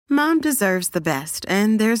Mom deserves the best,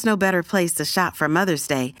 and there's no better place to shop for Mother's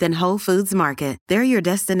Day than Whole Foods Market. They're your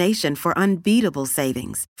destination for unbeatable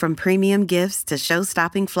savings, from premium gifts to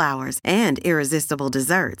show-stopping flowers and irresistible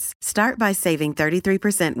desserts. Start by saving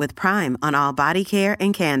 33% with Prime on all body care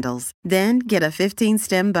and candles. Then get a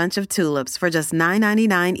 15-stem bunch of tulips for just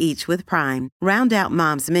 $9.99 each with Prime. Round out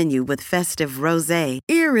Mom's menu with festive rosé,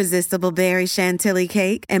 irresistible berry chantilly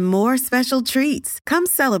cake, and more special treats. Come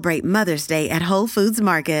celebrate Mother's Day at Whole Foods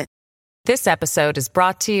Market. This episode is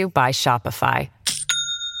brought to you by Shopify.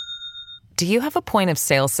 Do you have a point of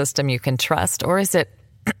sale system you can trust, or is it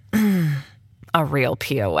a real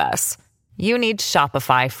POS? You need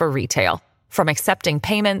Shopify for retail. From accepting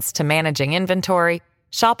payments to managing inventory,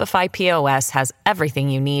 Shopify POS has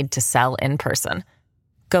everything you need to sell in person.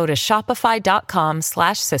 Go to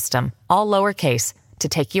shopify.com/system, all lowercase, to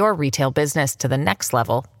take your retail business to the next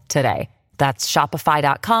level today. That's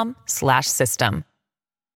shopify.com/system.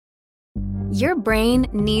 Your brain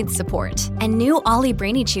needs support, and new Ollie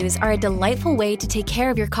Brainy Chews are a delightful way to take care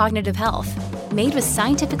of your cognitive health. Made with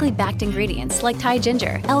scientifically backed ingredients like Thai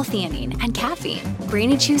ginger, L-theanine, and caffeine,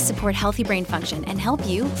 Brainy Chews support healthy brain function and help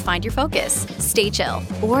you find your focus, stay chill,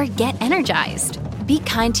 or get energized. Be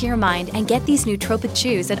kind to your mind and get these nootropic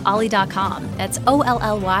chews at ollie.com. That's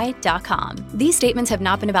OLLY.com. These statements have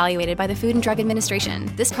not been evaluated by the Food and Drug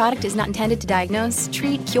Administration. This product is not intended to diagnose,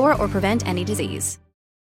 treat, cure, or prevent any disease.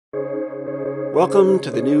 Welcome to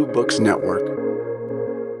the New Books Network.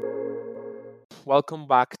 Welcome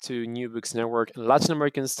back to New Books Network and Latin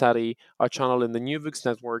American Study, our channel in the New Books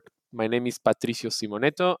Network. My name is Patricio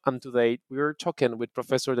Simoneto, and today we are talking with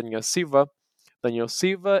Professor Daniel Silva. Daniel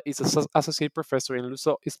Silva is an Associate Professor in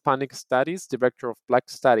Luso-Hispanic Studies, Director of Black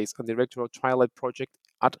Studies, and Director of Twilight Project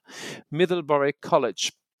at Middlebury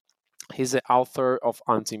College. He's the author of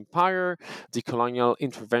Anti-Empire, Decolonial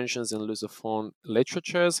Interventions in Lusophone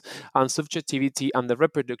Literatures, and Subjectivity and the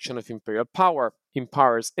Reproduction of Imperial Power,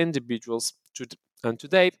 Empowers Individuals. And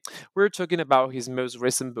today, we're talking about his most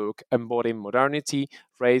recent book, Embodying Modernity,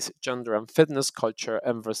 Race, Gender, and Fitness Culture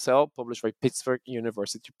in Brazil, published by Pittsburgh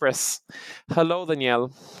University Press. Hello,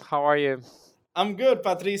 Daniel. How are you? I'm good,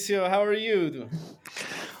 Patricio. How are you?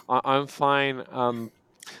 I'm fine.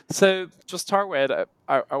 So to start with,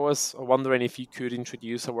 I was wondering if you could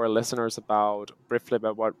introduce our listeners briefly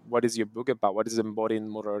about what is your book about? What is Embodying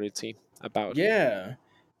Modernity about? Yeah.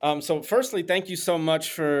 So firstly, thank you so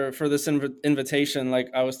much for this invitation. Like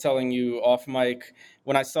I was telling you off mic,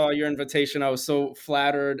 when I saw your invitation, I was so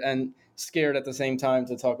flattered and scared at the same time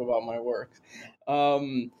to talk about my work.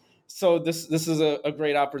 So this is a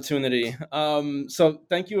great opportunity. So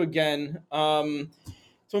thank you again.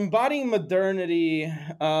 So embodying modernity,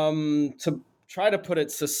 to try to put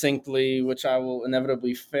it succinctly, which I will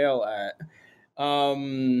inevitably fail at,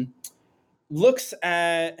 looks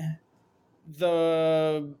at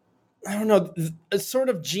a sort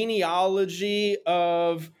of genealogy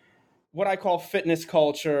of what I call fitness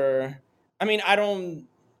culture. I mean,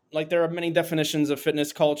 there are many definitions of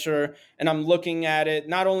fitness culture, and I'm looking at it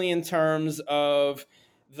not only in terms of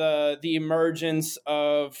the emergence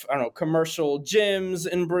of, commercial gyms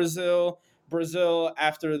in Brazil. Brazil,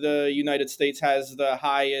 after the United States, has the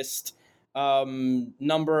highest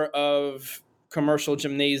number of commercial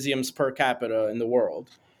gymnasiums per capita in the world.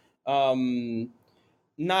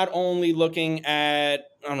 Not only looking at,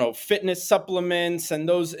 fitness supplements and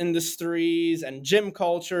those industries and gym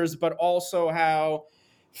cultures, but also how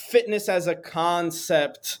fitness as a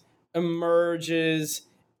concept emerges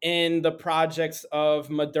in the projects of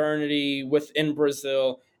modernity within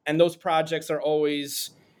Brazil. And those projects are always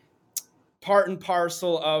part and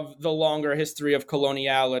parcel of the longer history of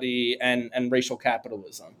coloniality and racial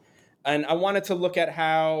capitalism. And I wanted to look at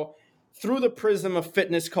how, through the prism of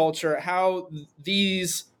fitness culture, how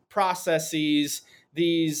these processes,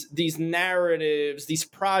 these narratives, these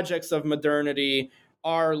projects of modernity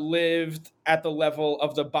are lived at the level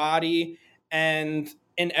of the body and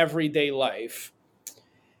in everyday life.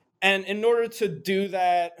 And in order to do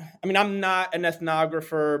that, I'm not an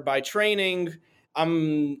ethnographer by training.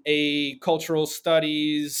 I'm a cultural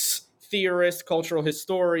studies theorist, cultural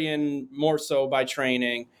historian, more so by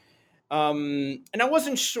training. And I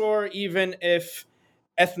wasn't sure even if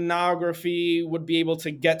ethnography would be able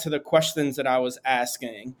to get to the questions that I was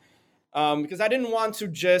asking. Because I didn't want to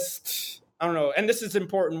just, and this is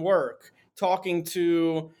important work, talking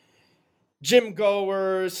to gym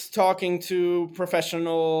goers, talking to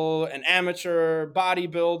professional and amateur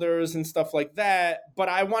bodybuilders and stuff like that. But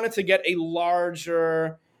I wanted to get a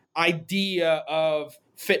larger idea of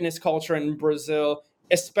fitness culture in Brazil,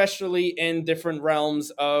 especially in different realms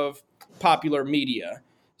of popular media.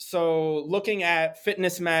 So looking at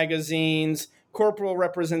fitness magazines, corporal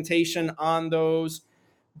representation on those,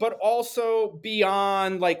 but also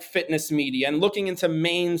beyond like fitness media and looking into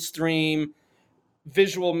mainstream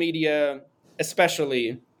visual media,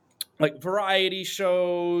 especially like variety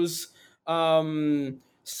shows,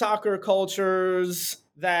 soccer cultures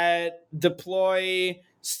that deploy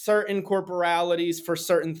certain corporalities for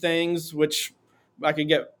certain things, which I could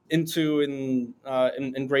get into in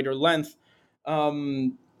greater length.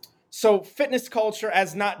 So fitness culture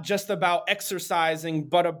as not just about exercising,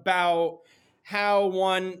 but about how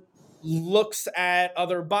one looks at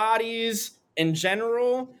other bodies in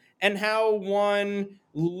general and how one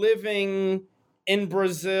living in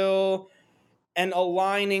Brazil and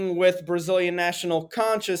aligning with Brazilian national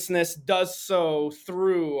consciousness does so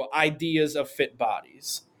through ideas of fit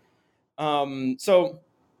bodies. So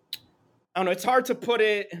I don't know, it's hard to put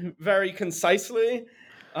it very concisely.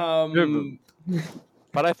 Yeah,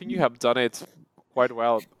 but I think you have done it quite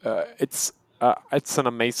well. It's an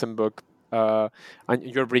amazing book, and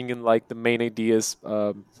you're bringing like the main ideas,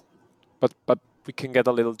 but we can get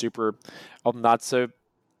a little deeper on that. So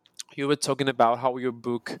you were talking about how your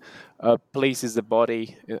book places the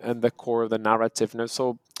body and the core of the narrative.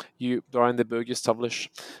 So you, during the book, you establish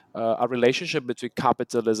a relationship between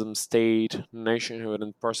capitalism, state, nationhood,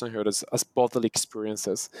 and personhood as bodily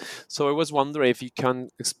experiences. So I was wondering if you can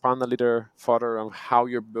expand a little further on how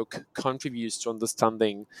your book contributes to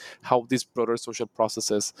understanding how these broader social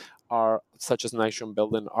processes are, such as nation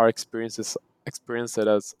building, are experienced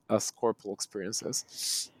as corporal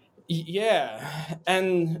experiences. Yeah,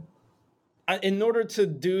 and in order to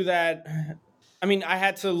do that, I mean, I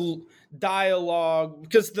had to dialogue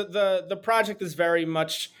because the project is very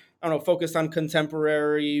much, I don't know, focused on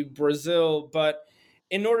contemporary Brazil. But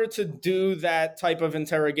in order to do that type of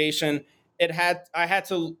interrogation, I had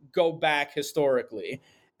to go back historically,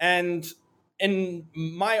 and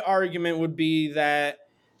my argument would be that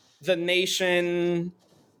the nation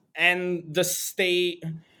and the state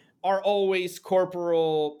are always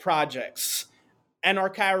corporal projects and are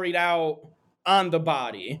carried out on the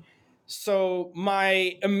body. So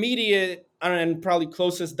my immediate and probably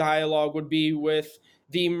closest dialogue would be with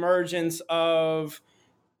the emergence of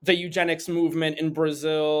the eugenics movement in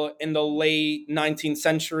Brazil in the late 19th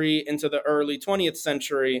century into the early 20th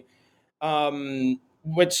century,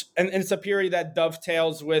 which and it's a period that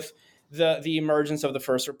dovetails with the emergence of the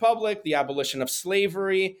First Republic, the abolition of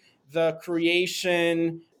slavery, the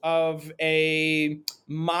creation of a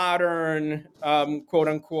modern, quote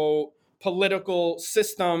unquote, political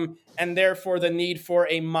system, and therefore the need for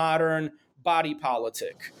a modern body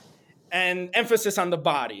politic and emphasis on the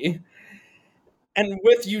body. And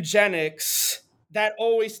with eugenics, that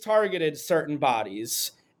always targeted certain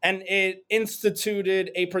bodies. And it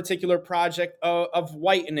instituted a particular project of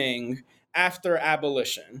whitening after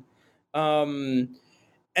abolition. And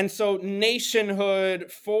so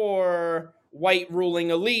nationhood for white ruling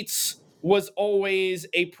elites was always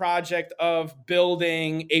a project of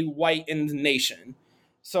building a whitened nation.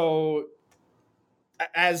 So,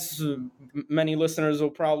 as many listeners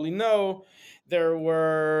will probably know, there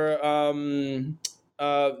was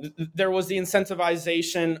the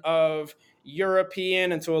incentivization of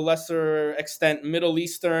European and to a lesser extent Middle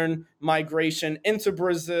Eastern migration into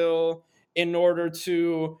Brazil in order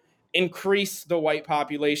to increase the white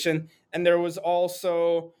population. And there was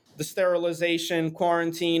also the sterilization,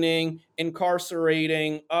 quarantining,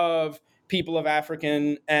 incarcerating of people of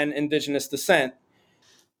African and indigenous descent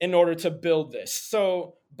in order to build this.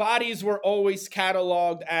 So bodies were always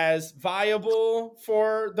cataloged as viable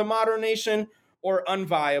for the modern nation or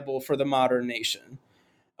unviable for the modern nation.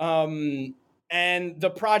 And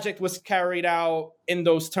the project was carried out in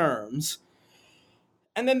those terms.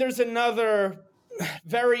 And then there's another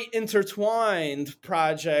very intertwined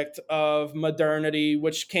project of modernity,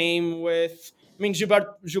 which came with, I mean,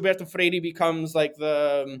 Gilberto Freire becomes like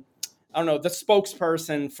the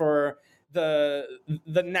spokesperson for the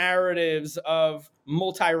narratives of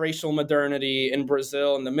multiracial modernity in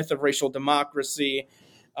Brazil and the myth of racial democracy,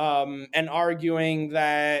 and arguing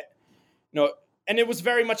that, and it was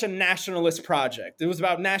very much a nationalist project. It was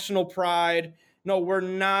about national pride. No, we're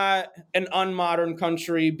not an unmodern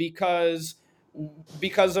country because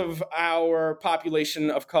of our population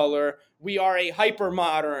of color. We are a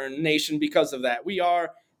hyper-modern nation because of that. We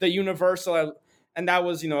are the universal, and that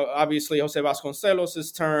was, obviously Jose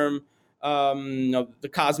Vasconcelos' term, the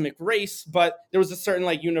cosmic race, but there was a certain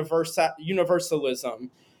like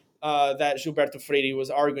universalism that Gilberto Freire was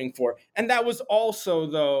arguing for. And that was also,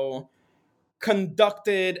 though,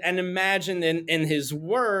 conducted and imagined in his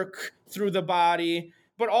work through the body,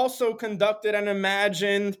 but also conducted and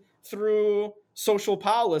imagined through social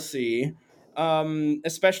policy,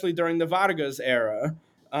 especially during the Vargas era,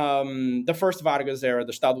 the first Vargas era,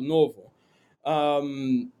 the Estado Novo.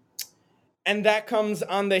 And that comes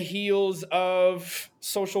on the heels of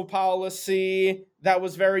social policy that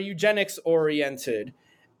was very eugenics oriented.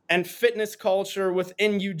 And fitness culture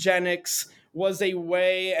within eugenics was a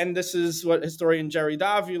way, and this is what historian Jerry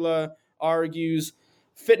Davila argues,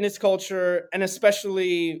 fitness culture and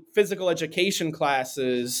especially physical education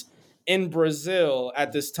classes in Brazil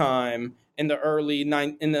at this time in the early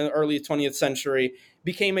 20th century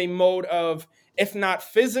became a mode of, if not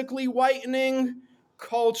physically whitening,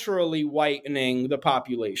 culturally whitening the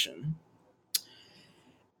population.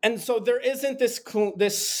 And so there isn't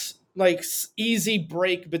this like easy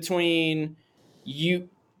break between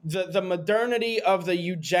the modernity of the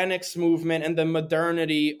eugenics movement and the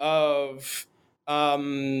modernity of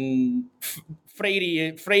Freirean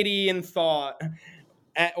thought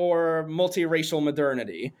or multiracial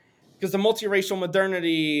modernity. Because the multiracial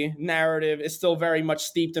modernity narrative is still very much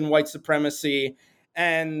steeped in white supremacy.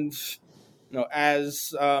 And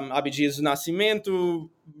as Abdias do Nascimento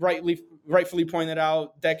rightfully pointed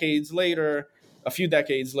out a few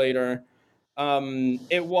decades later,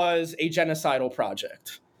 it was a genocidal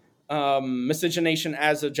project. Miscegenation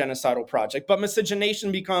as a genocidal project. But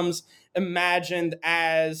miscegenation becomes imagined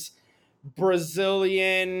as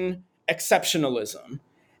Brazilian exceptionalism.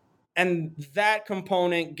 And that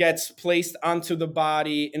component gets placed onto the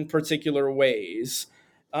body in particular ways.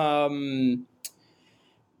 In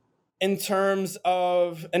terms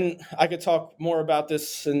of, and I could talk more about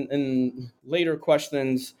this in later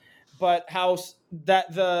questions, but how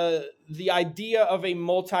that the idea of a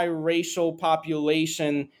multiracial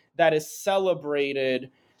population that is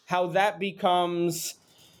celebrated, how that becomes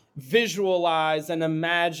visualized and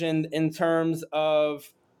imagined in terms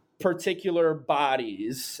of particular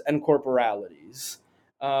bodies and corporalities.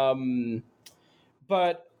 But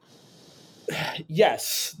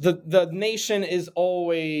yes, the nation is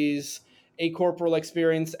always a corporal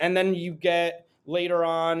experience. And then you get later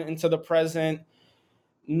on into the present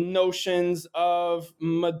notions of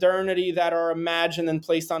modernity that are imagined and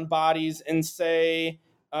placed on bodies in, say,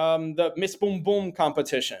 the Miss Boom Boom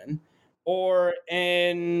competition or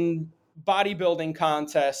in bodybuilding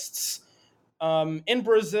contests in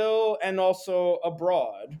Brazil and also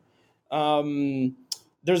abroad.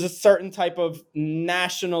 There's a certain type of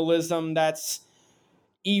nationalism that's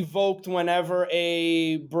evoked whenever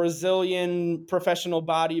a Brazilian professional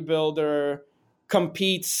bodybuilder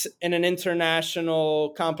competes in an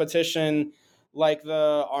international competition like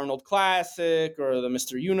the Arnold Classic or the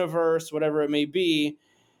Mr. Universe, whatever it may be.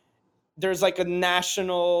 There's like a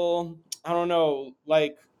national,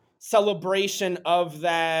 like celebration of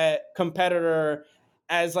that competitor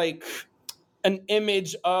as like an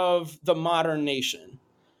image of the modern nation.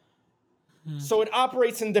 So it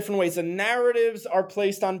operates in different ways. The narratives are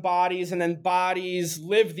placed on bodies, and then bodies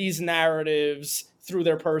live these narratives through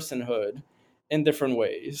their personhood in different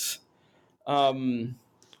ways.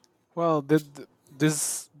 Well,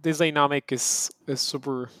 this dynamic is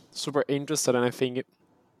super interesting, and I think it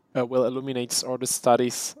will illuminates all the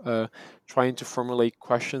studies trying to formulate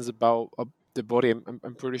questions about the body.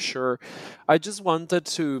 I'm pretty sure. I just wanted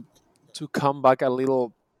to come back a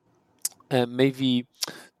little, maybe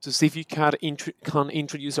to see if you can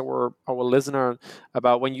introduce our listener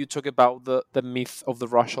about when you talk about the myth of the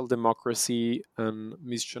racial democracy and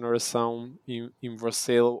missionarism in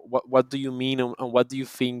Brazil. What do you mean, and what do you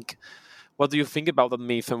think? What do you think about the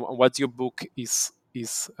myth, and what your book is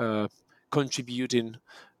contributing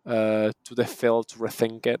to the field to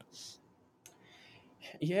rethink it?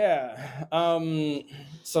 Yeah.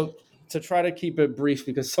 So to try to keep it brief,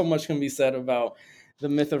 because so much can be said about the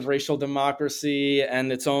myth of racial democracy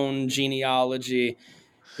and its own genealogy.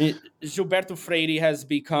 Gilberto Freire has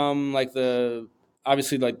become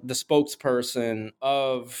obviously the spokesperson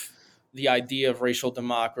of the idea of racial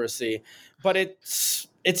democracy, but it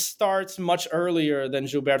starts much earlier than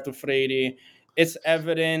Gilberto Freire. It's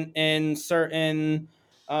evident in certain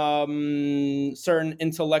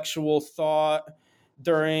intellectual thought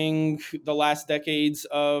during the last decades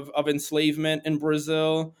of enslavement in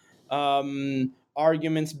Brazil.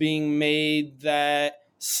 Arguments being made that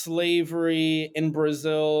slavery in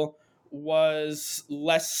Brazil was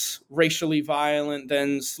less racially violent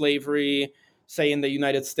than slavery, say, in the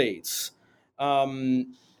United States. And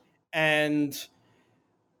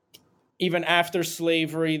even after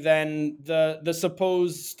slavery, then the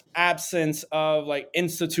supposed absence of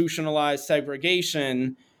institutionalized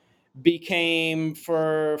segregation became,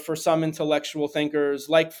 for some intellectual thinkers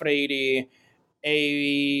like Freire,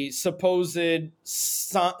 a supposed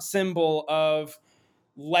symbol of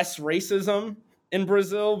less racism in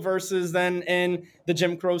Brazil versus than in the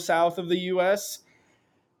Jim Crow South of the U.S.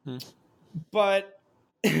 But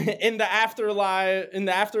in the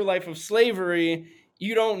afterlife of slavery,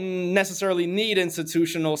 you don't necessarily need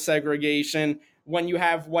institutional segregation when you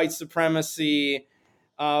have white supremacy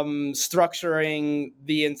structuring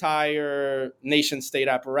the entire nation state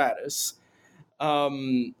apparatus.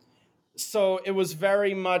 So it was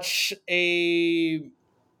very much it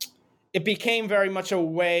became very much a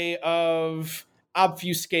way of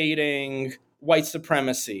obfuscating white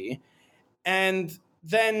supremacy. And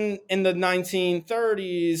then in the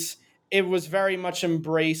 1930s, it was very much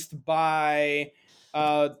embraced by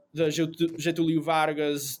the Getúlio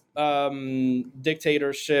Vargas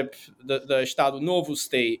dictatorship, the Estado Novo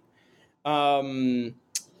state. And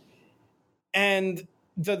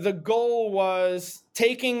the goal was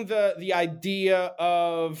taking the idea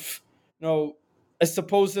of, a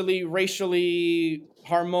supposedly racially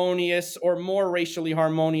harmonious or more racially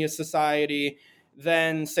harmonious society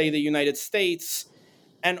than, say, the United States,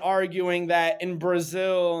 and arguing that in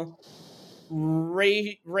Brazil,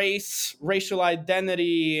 racial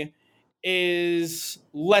identity is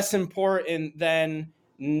less important than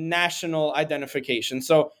national identification.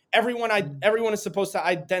 So everyone is supposed to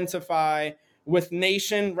identify with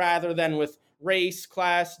nation rather than with race,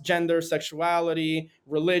 class, gender, sexuality,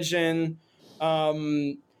 religion.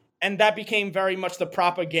 And that became very much the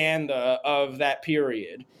propaganda of that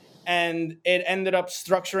period. And it ended up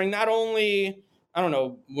structuring not only,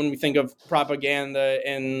 when we think of propaganda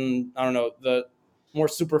in, the more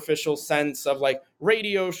superficial sense of like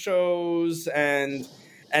radio shows and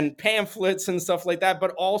pamphlets and stuff like that,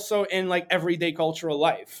 but also in like everyday cultural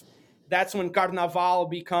life. That's when Carnaval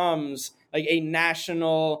becomes like a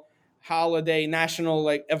national holiday, national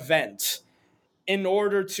like event, in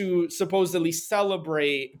order to supposedly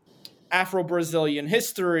celebrate Afro-Brazilian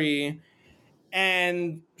history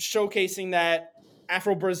and showcasing that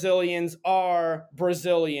Afro-Brazilians are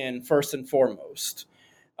Brazilian first and foremost.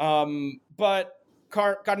 But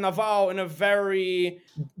Carnaval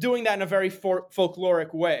doing that in a very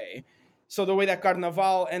folkloric way. So the way that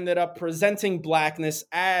Carnaval ended up presenting Blackness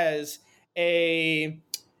as a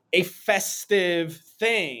festive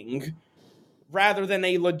thing rather than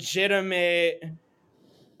a legitimate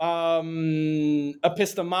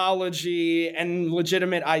epistemology and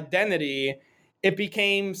legitimate identity, it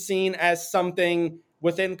became seen as something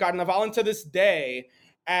within Carnaval, and to this day,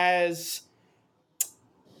 as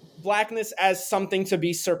Blackness as something to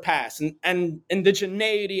be surpassed, and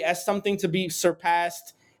indigeneity as something to be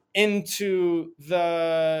surpassed into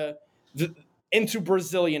into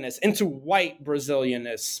Brazilianness, into white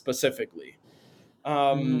Brazilianness specifically.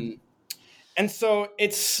 And so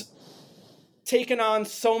it's taken on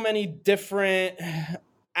so many different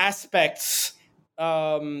aspects,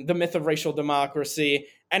 the myth of racial democracy,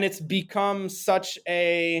 and it's become such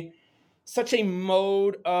a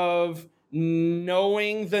mode of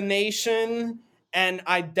knowing the nation and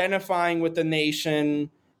identifying with the nation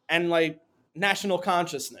and like national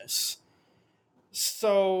consciousness.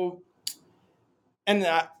 So, and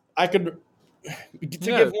I could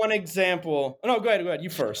give one example. No, go ahead. You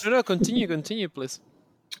first. No, continue, please.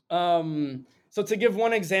 So to give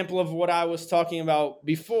one example of what I was talking about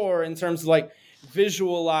before in terms of like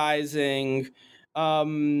visualizing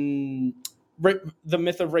the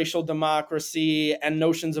myth of racial democracy and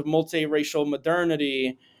notions of multiracial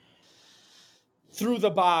modernity through the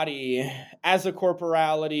body as a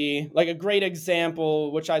corporality, like a great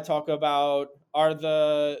example, which I talk about, are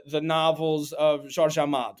the novels of Jorge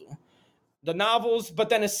Amado. The novels, but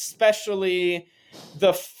then especially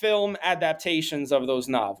the film adaptations of those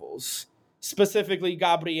novels, specifically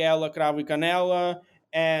Gabriela, Cravo e Canela,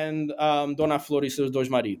 and Dona Flor y seus dois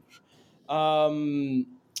maridos.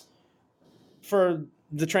 For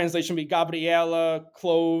the translation, be Gabriela,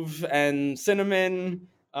 Clove and Cinnamon,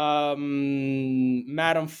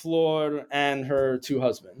 Madame Flor and her two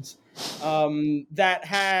husbands, that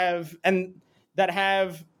have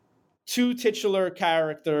two titular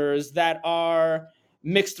characters that are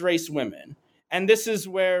mixed race women. And this is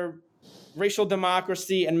where racial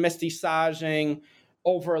democracy and mestiçagem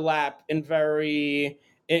overlap in very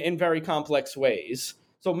complex ways.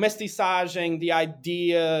 So mestiçagem, the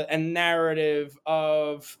idea and narrative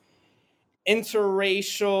of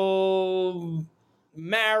interracial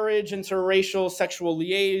marriage, interracial sexual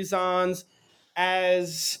liaisons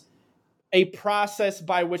as a process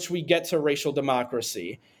by which we get to racial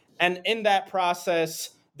democracy. And in that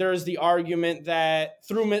process, there's the argument that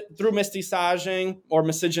through mestiçagem or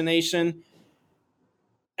miscegenation,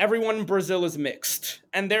 everyone in Brazil is mixed,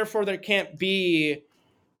 and therefore there can't be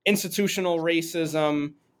institutional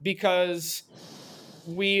racism because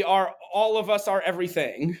all of us are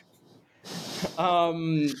everything.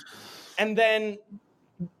 And then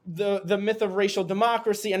the myth of racial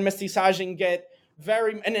democracy and mestiçagem get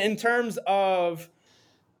very, and in terms of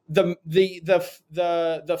the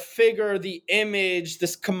figure, the image,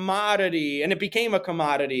 this commodity, and it became a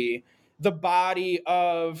commodity, the body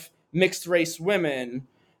of mixed race women,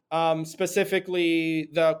 specifically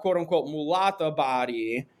the quote unquote mulata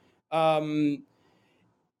body, and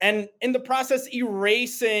in the process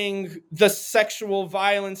erasing the sexual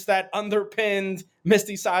violence that underpinned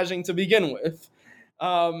mestiçagem to begin with,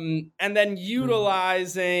 and then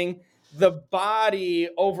utilizing the body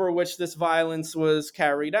over which this violence was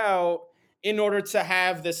carried out in order to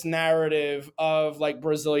have this narrative of like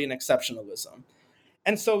Brazilian exceptionalism.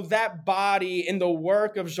 And so that body in the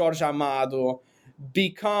work of Jorge Amado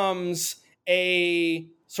becomes a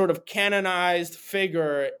sort of canonized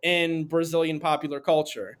figure in Brazilian popular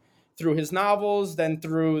culture through his novels, then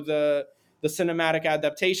through the cinematic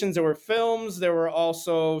adaptations. There were films, there were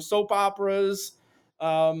also soap operas,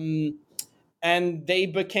 and they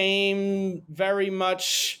became very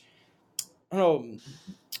much,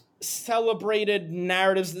 celebrated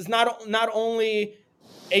narratives. It's not only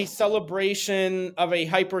a celebration of a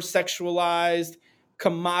hypersexualized,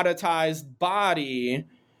 commoditized body,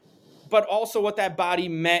 but also what that body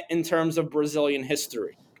meant in terms of Brazilian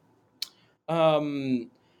history. And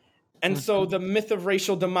so the myth of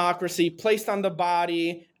racial democracy placed on the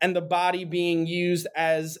body, and the body being used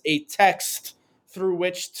as a text through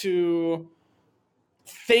which to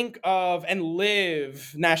think of and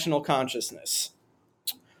live national consciousness.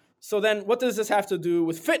 So then what does this have to do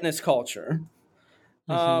with fitness culture?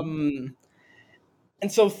 And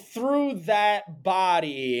so through that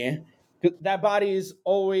body is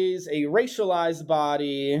always a racialized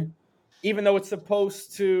body, even though it's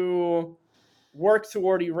supposed to work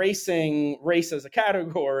toward erasing race as a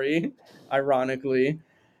category, ironically,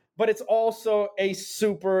 but it's also a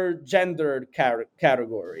super gendered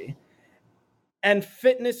category. And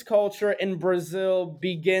fitness culture in Brazil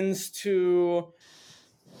begins to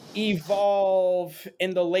evolve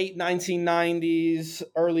in the late 1990s,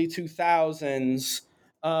 early 2000s,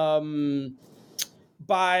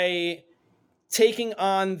 by taking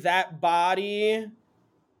on that body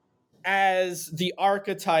as the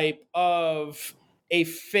archetype of a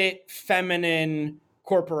fit feminine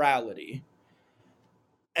corporality.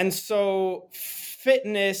 And so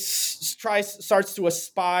fitness starts to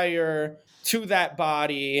aspire to that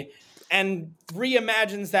body and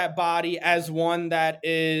reimagines that body as one that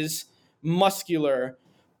is muscular,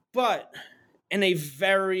 but in a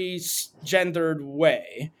very gendered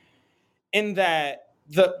way, in that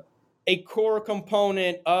a core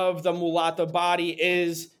component of the mulata body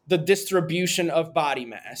is the distribution of body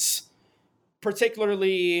mass,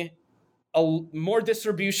 particularly more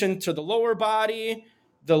distribution to the lower body,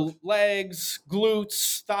 the legs,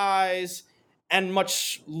 glutes, thighs, and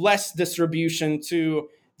much less distribution to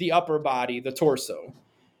the upper body, the torso.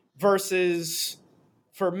 Versus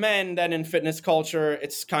for men, then in fitness culture,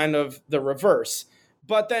 it's kind of the reverse.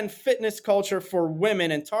 But then fitness culture for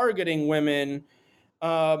women and targeting women,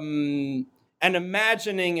 and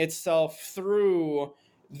imagining itself through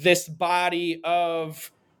this body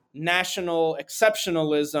of national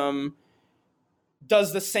exceptionalism,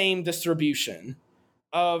 does the same distribution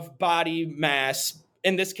of body mass,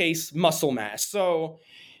 in this case, muscle mass. So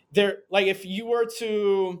there, like if you were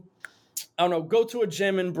to, go to a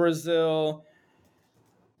gym in Brazil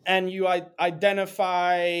and you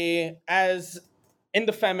identify as in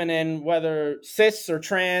the feminine, whether cis or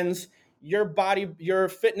trans, your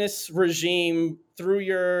fitness regime through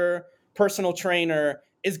your personal trainer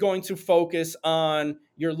is going to focus on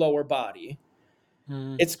your lower body.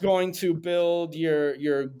 It's going to build your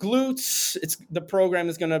glutes. The program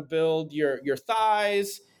is going to build your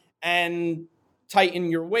thighs and tighten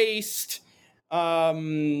your waist.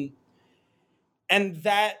 And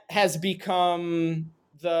that has become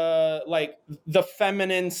the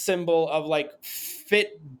feminine symbol of like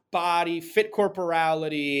fit body, fit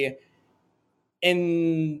corporality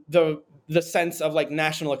in the sense of like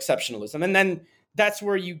national exceptionalism. And then that's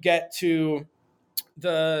where you get to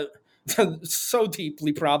the so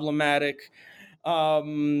deeply problematic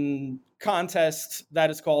contest that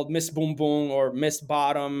is called Miss Boom Boom or Miss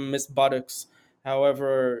Bottom, Miss Buttocks,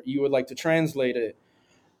 however you would like to translate it.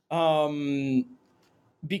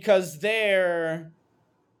 Because there,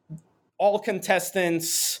 all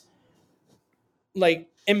contestants like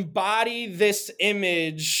embody this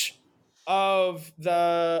image of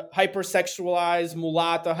the hypersexualized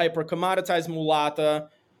mulatta, hypercommoditized mulatta,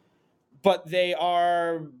 but they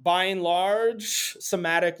are by and large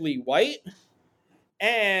somatically white,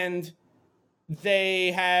 and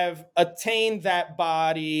they have attained that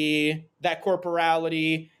body, that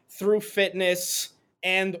corporality through fitness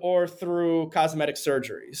and or through cosmetic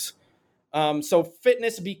surgeries. So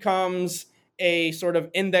fitness becomes a sort of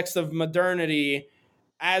index of modernity,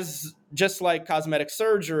 as just like cosmetic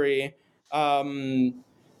surgery, but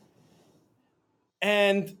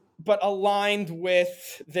aligned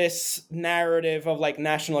with this narrative of like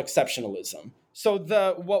national exceptionalism. So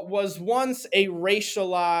what was once a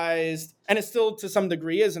racialized, and it still to some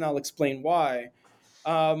degree is, and I'll explain why,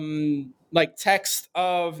 like text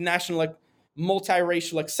of national like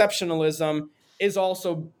multiracial exceptionalism is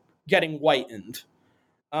also getting whitened.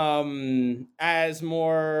 As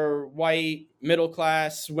more white middle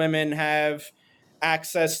class women have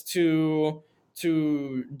access to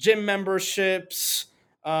gym memberships,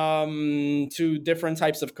 to different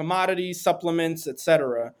types of commodities, supplements,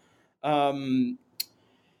 etc. And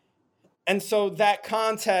so that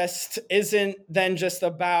contest isn't then just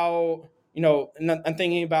about, I'm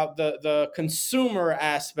thinking about the consumer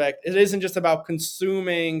aspect. It isn't just about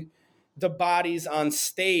consuming the bodies on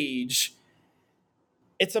stage.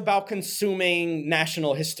 It's about consuming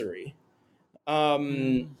national history.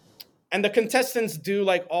 And the contestants do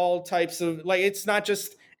like all types of, like, it's not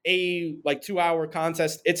just a like 2-hour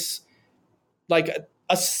contest. It's like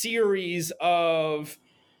a series of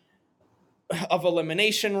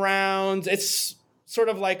elimination rounds. It's sort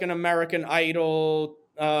of like an American Idol,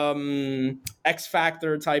 X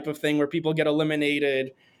Factor type of thing where people get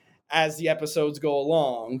eliminated as the episodes go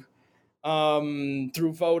along,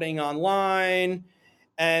 through voting online.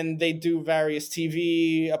 And they do various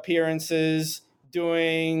TV appearances,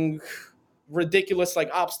 doing ridiculous like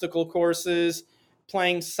obstacle courses,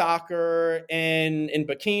 playing soccer in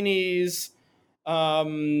bikinis.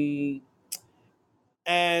 And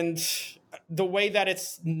the way that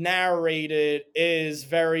it's narrated is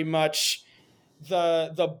very much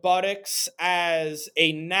the buttocks as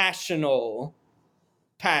a national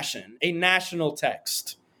passion, a national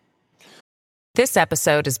text. This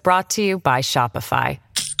episode is brought to you by Shopify.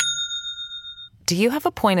 Do you have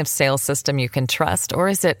a point of sale system you can trust, or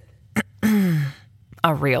is it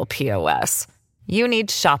a real POS? You need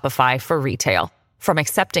Shopify for retail. From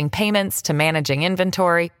accepting payments to managing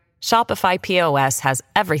inventory, Shopify POS has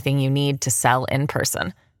everything you need to sell in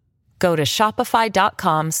person. Go to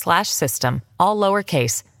shopify.com/system, all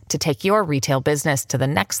lowercase, to take your retail business to the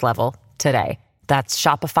next level today. That's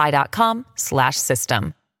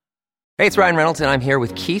shopify.com/system. Hey, it's Ryan Reynolds, and I'm here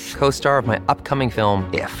with Keith, co-star of my upcoming film,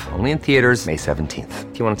 If, only in theaters May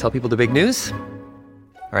 17th. Do you want to tell people the big news?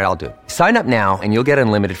 All right, I'll do it. Sign up now and you'll get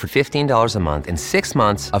unlimited for $15 a month and 6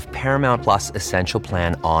 months of Paramount Plus Essential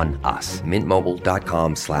Plan on us.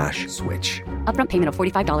 MintMobile.com/switch. Upfront payment of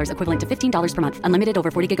 $45 equivalent to $15 per month. Unlimited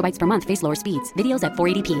over 40 gigabytes per month. Face lower speeds. Videos at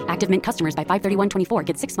 480p. Active Mint customers by 531.24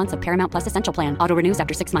 get 6 months of Paramount Plus Essential Plan. Auto renews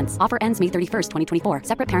after 6 months. Offer ends May 31st, 2024.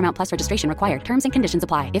 Separate Paramount Plus registration required. Terms and conditions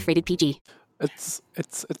apply if rated PG. It's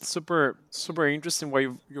super interesting why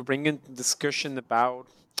you're bringing discussion about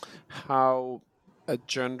how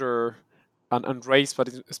gender and race, but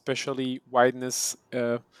especially whiteness,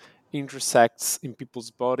 intersects in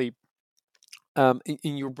people's body.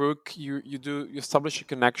 In your book, you establish a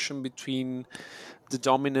connection between the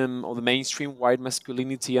dominant or the mainstream white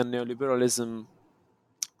masculinity and neoliberalism.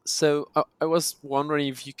 So I was wondering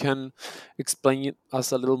if you can explain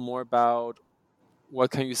us a little more about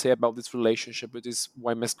what can you say about this relationship with this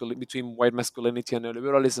between white masculinity and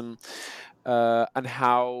neoliberalism, and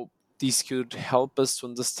how this could help us to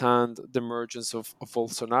understand the emergence of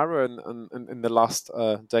Bolsonaro in the last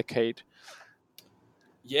decade.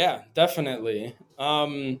 Yeah, definitely.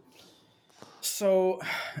 So,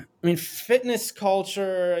 I mean, fitness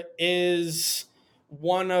culture is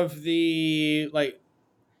one of the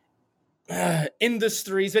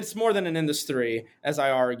industries. It's more than an industry, as I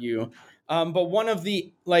argue, but one of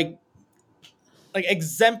the like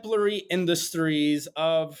exemplary industries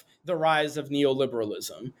of the rise of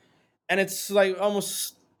neoliberalism. And it's like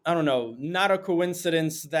almost, I don't know, not a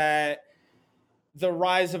coincidence that the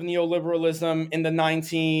rise of neoliberalism in the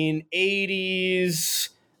 1980s,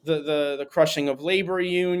 the crushing of labor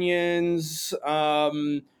unions,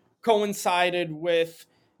 coincided with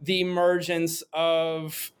the emergence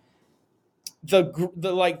of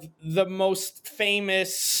the most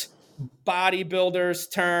famous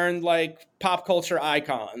bodybuilders turned like pop culture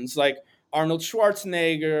icons, like Arnold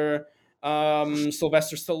Schwarzenegger,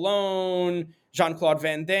 Sylvester Stallone, Jean-Claude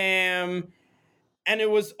Van Damme. And it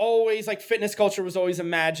was always like fitness culture was always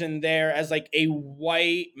imagined there as like a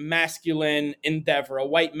white masculine endeavor, a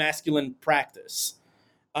white masculine practice.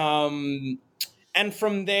 And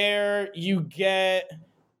from there you get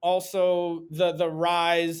also the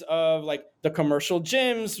rise of like the commercial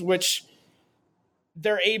gyms, which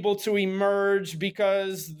they're able to emerge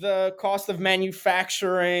because the cost of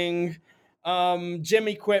manufacturing gym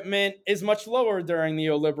equipment is much lower during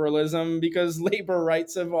neoliberalism because labor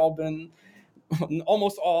rights have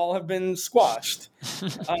almost all have been squashed.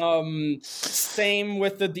 Same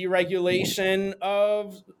with the deregulation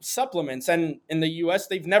of supplements. And in the US,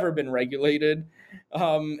 they've never been regulated,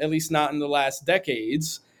 at least not in the last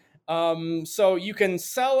decades. So you can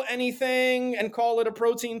sell anything and call it a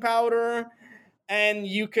protein powder, and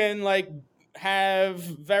you can like have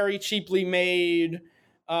very cheaply made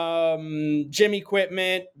gym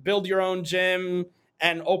equipment, build your own gym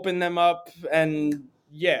and open them up. And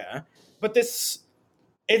yeah, but it's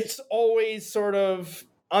always sort of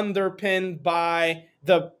underpinned by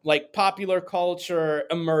the like popular culture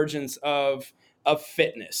emergence of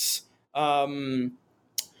fitness.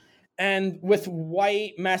 And with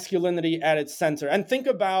white masculinity at its center. And think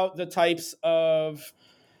about the types of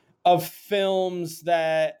films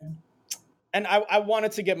that, and I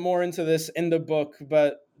wanted to get more into this in the book,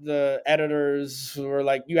 but the editors were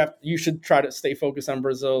like, you should try to stay focused on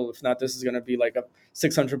Brazil. If not, this is going to be like a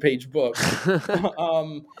 600-page book.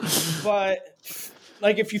 But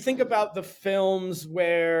like, if you think about the films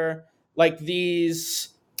where like these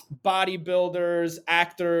bodybuilders,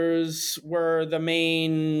 actors were the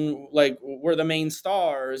main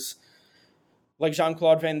stars, like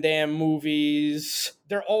Jean-Claude Van Damme movies,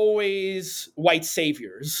 they're always white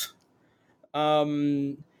saviors.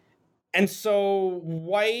 And so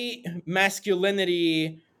white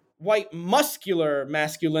muscular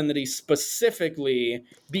masculinity specifically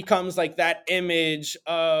becomes like that image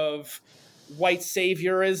of white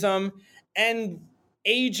saviorism and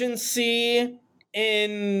agency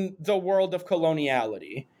in the world of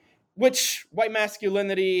coloniality, which white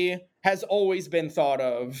masculinity has always been thought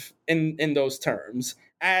of in those terms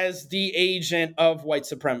as the agent of white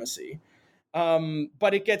supremacy.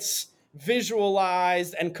 But it gets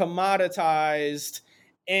visualized and commoditized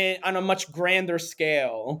on a much grander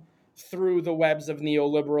scale through the webs of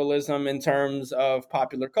neoliberalism in terms of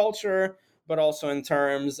popular culture, but also in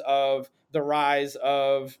terms of the rise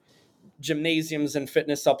of gymnasiums and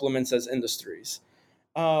fitness supplements as industries.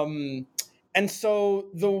 And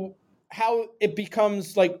so how it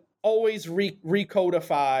becomes like always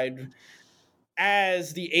recodified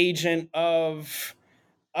as the agent of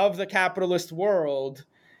the capitalist world,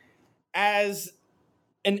 as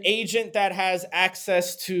an agent that has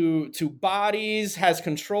access to bodies, has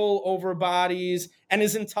control over bodies, and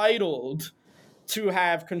is entitled to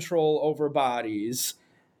have control over bodies.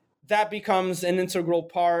 That becomes an integral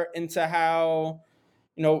part into how,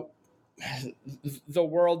 the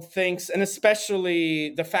world thinks, and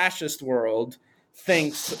especially the fascist world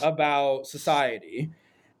thinks about society.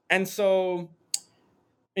 And so,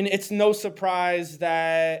 and it's no surprise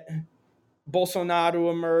that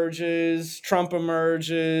Bolsonaro emerges, Trump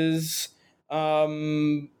emerges,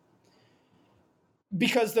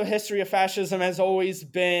 because the history of fascism has always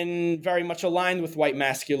been very much aligned with white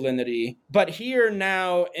masculinity. But here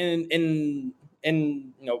now in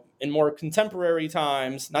more contemporary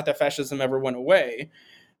times, not that fascism ever went away,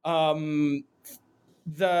 that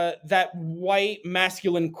white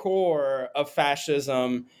masculine core of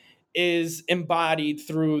fascism is embodied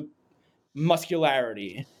through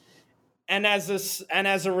muscularity. And as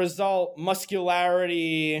a result,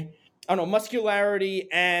 muscularity and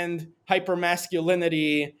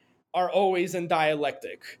hypermasculinity are always in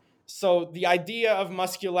dialectic. So the idea of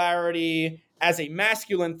muscularity as a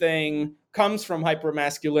masculine thing comes from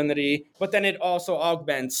hypermasculinity, but then it also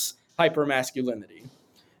augments hypermasculinity.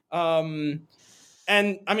 And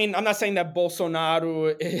I mean, I'm not saying that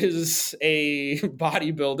Bolsonaro is a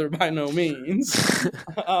bodybuilder by no means.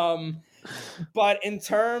 But in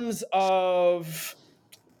terms of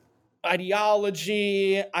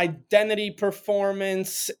ideology, identity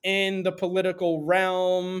performance in the political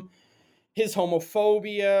realm, his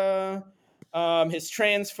homophobia, his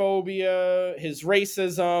transphobia, his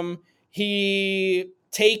racism, he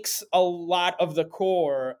takes a lot of the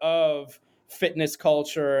core of fitness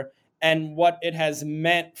culture and what it has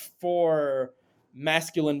meant for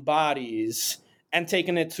masculine bodies and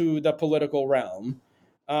taken it to the political realm.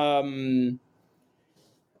 I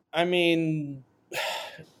mean,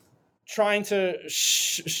 trying to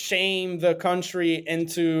shame the country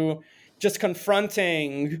into just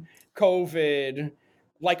confronting COVID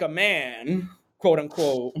like a man, quote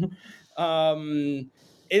unquote,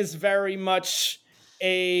 is very much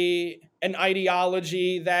an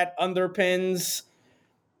ideology that underpins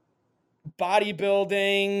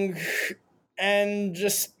bodybuilding and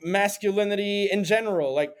just masculinity in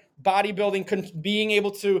general. Like bodybuilding, being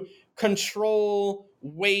able to control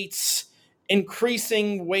weights,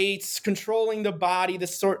 increasing weights, controlling the body,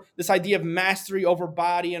 this idea of mastery over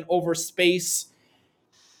body and over space,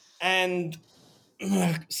 and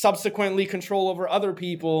subsequently control over other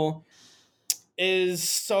people, is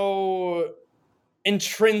so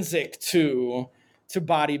intrinsic to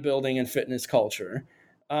bodybuilding and fitness culture.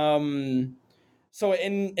 So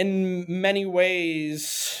in many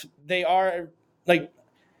ways they are like,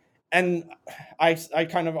 and I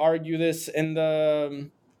kind of argue this in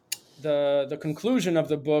the conclusion of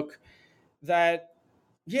the book, that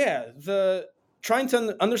the trying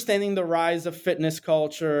to understanding the rise of fitness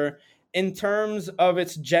culture in terms of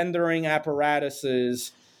its gendering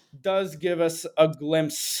apparatuses does give us a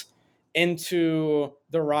glimpse into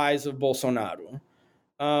the rise of Bolsonaro.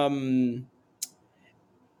 And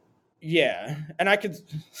I could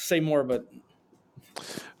say more, but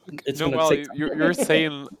it's you're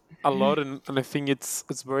saying a lot, and I think it's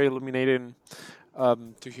very illuminating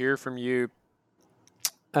to hear from you.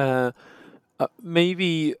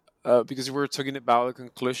 Maybe because we're talking about a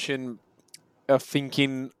conclusion,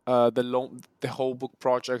 thinking the whole book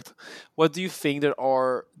project, what do you think that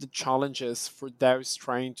are the challenges for those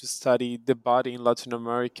trying to study the body in Latin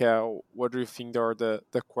America? What do you think are the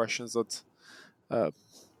questions that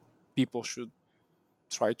people should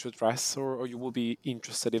try to address, or you will be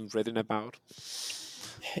interested in reading about?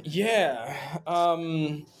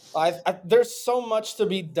 There's so much to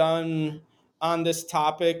be done on this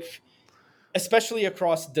topic, especially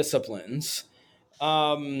across disciplines.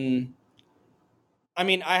 I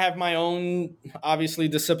have my own, obviously,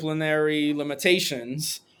 disciplinary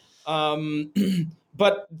limitations,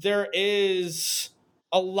 but there is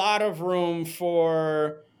a lot of room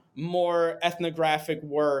for more ethnographic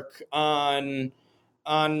work on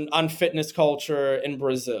fitness culture in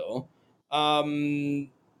Brazil.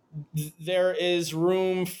 There is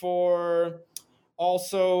room for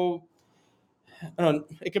also,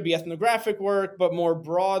 it could be ethnographic work, but more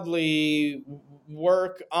broadly,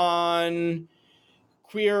 work on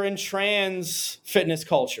queer and trans fitness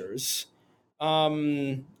cultures.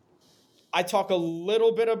 I talk a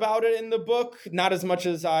little bit about it in the book, not as much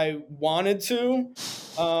as I wanted to.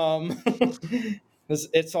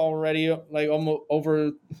 It's already like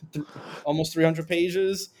almost 300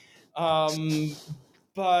 pages.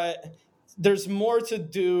 But there's more to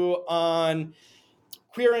do on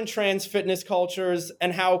queer and trans fitness cultures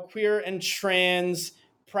and how queer and trans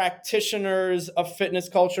practitioners of fitness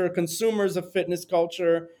culture, consumers of fitness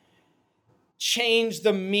culture, change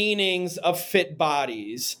the meanings of fit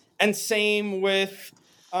bodies. And same with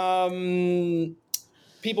people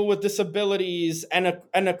with disabilities and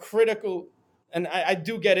a critical, and I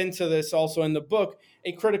do get into this also in the book,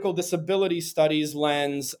 a critical disability studies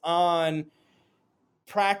lens on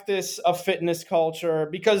practice of fitness culture,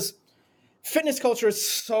 because fitness culture is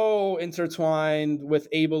so intertwined with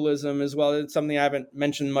ableism as well. It's something I haven't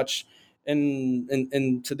mentioned much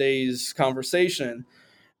in today's conversation.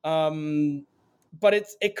 But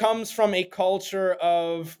it comes from a culture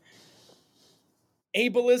of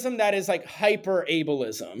ableism that is like hyper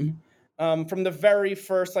ableism. From the very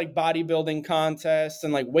first like bodybuilding contests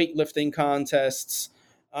and like weightlifting contests.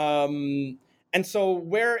 And so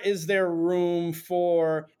where is there room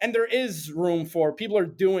for, and there is room for, people are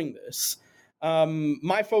doing this.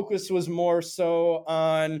 My focus was more so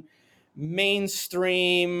on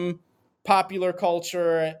mainstream popular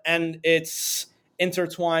culture and its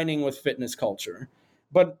intertwining with fitness culture.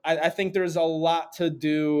 But I think there's a lot to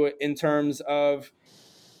do in terms of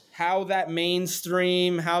how that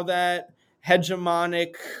mainstream, how that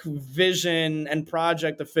hegemonic vision and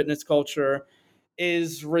project of fitness culture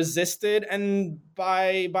is resisted, and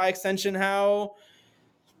by extension, how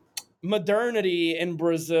modernity in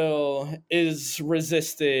Brazil is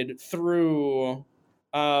resisted through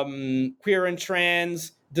queer and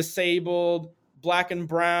trans, disabled, Black and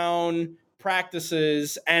brown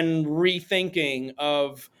practices and rethinking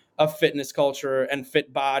of fitness culture and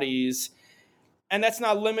fit bodies. And that's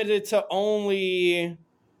not limited to only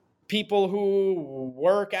people who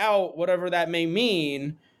work out, whatever that may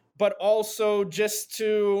mean, but also just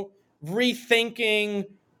to rethinking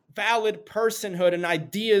valid personhood and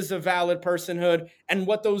ideas of valid personhood and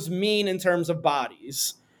what those mean in terms of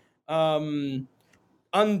bodies. Undoing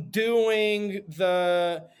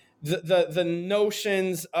the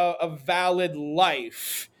notions of valid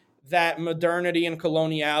life that modernity and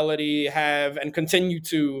coloniality have and continue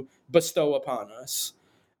to bestow upon us.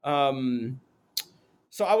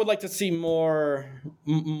 So I would like to see more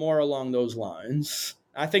along those lines.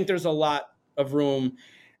 I think there's a lot of room,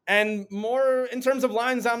 and more in terms of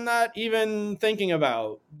lines I'm not even thinking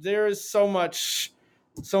about. There is so much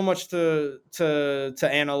to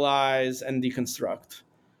analyze and deconstruct.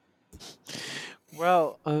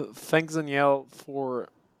 Well, thanks, Danielle, for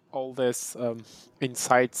all this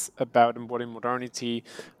insights about embodying modernity,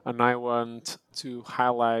 and I want to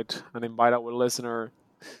highlight and invite our listener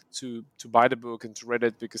to buy the book and to read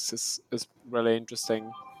it, because it's really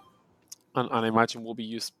interesting, and I imagine will be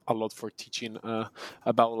used a lot for teaching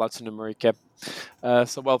about Latin America.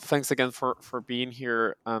 So, well, thanks again for being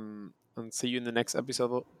here, and see you in the next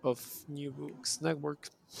episode of New Books Network.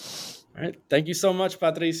 All right. Thank you so much,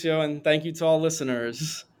 Patricio, and thank you to all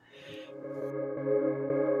listeners.